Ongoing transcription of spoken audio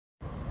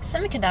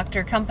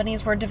Semiconductor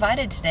companies were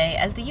divided today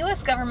as the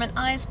U.S. government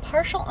eyes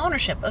partial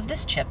ownership of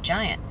this chip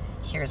giant.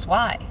 Here's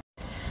why.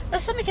 The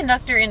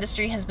semiconductor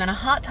industry has been a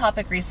hot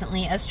topic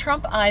recently as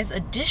Trump eyes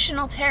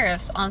additional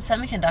tariffs on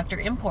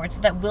semiconductor imports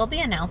that will be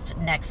announced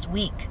next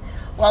week.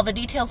 While the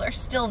details are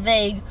still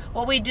vague,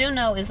 what we do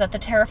know is that the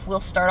tariff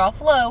will start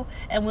off low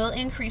and will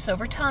increase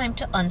over time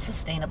to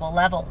unsustainable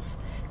levels,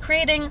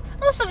 creating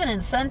less of an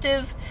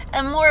incentive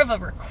and more of a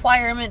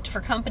requirement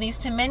for companies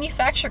to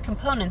manufacture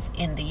components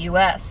in the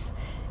U.S.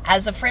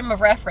 As a frame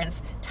of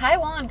reference,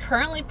 Taiwan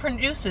currently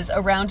produces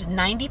around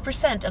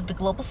 90% of the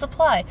global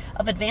supply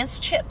of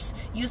advanced chips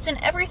used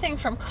in everything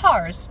from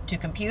cars to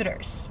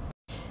computers.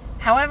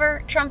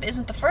 However, Trump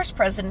isn't the first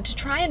president to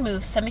try and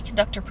move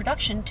semiconductor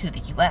production to the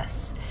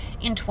U.S.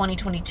 In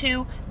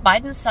 2022,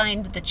 Biden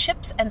signed the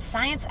CHIPS and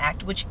Science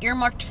Act, which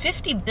earmarked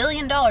 $50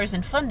 billion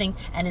in funding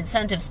and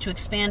incentives to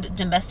expand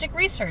domestic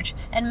research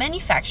and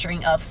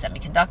manufacturing of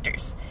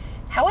semiconductors.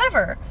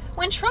 However,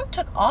 when Trump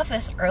took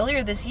office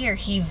earlier this year,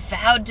 he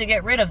vowed to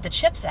get rid of the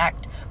CHIPS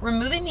Act,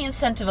 removing the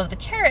incentive of the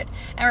carrot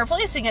and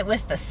replacing it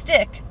with the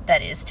stick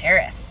that is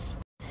tariffs.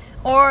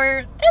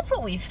 Or that's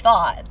what we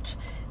thought.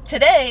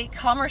 Today,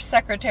 Commerce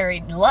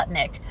Secretary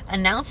Lutnick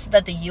announced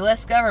that the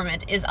U.S.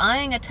 government is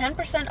eyeing a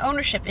 10%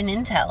 ownership in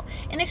Intel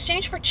in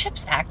exchange for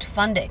CHIPS Act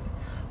funding.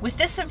 With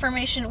this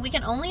information, we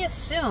can only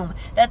assume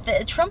that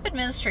the Trump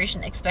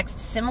administration expects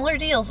similar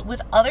deals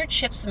with other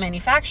chips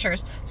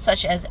manufacturers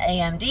such as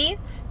AMD,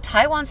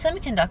 Taiwan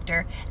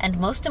Semiconductor, and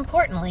most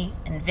importantly,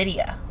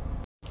 NVIDIA.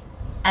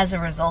 As a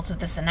result of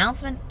this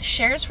announcement,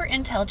 shares for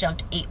Intel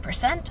jumped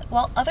 8%,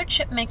 while other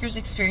chip makers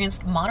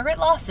experienced moderate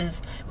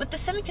losses, with the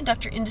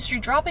semiconductor industry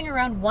dropping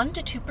around 1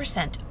 to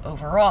 2%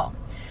 overall.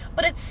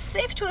 But it's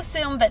safe to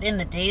assume that in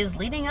the days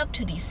leading up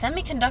to the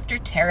semiconductor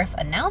tariff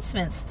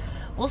announcements,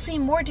 we'll see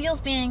more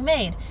deals being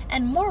made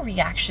and more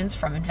reactions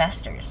from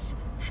investors.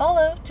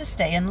 Follow to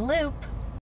stay in the loop.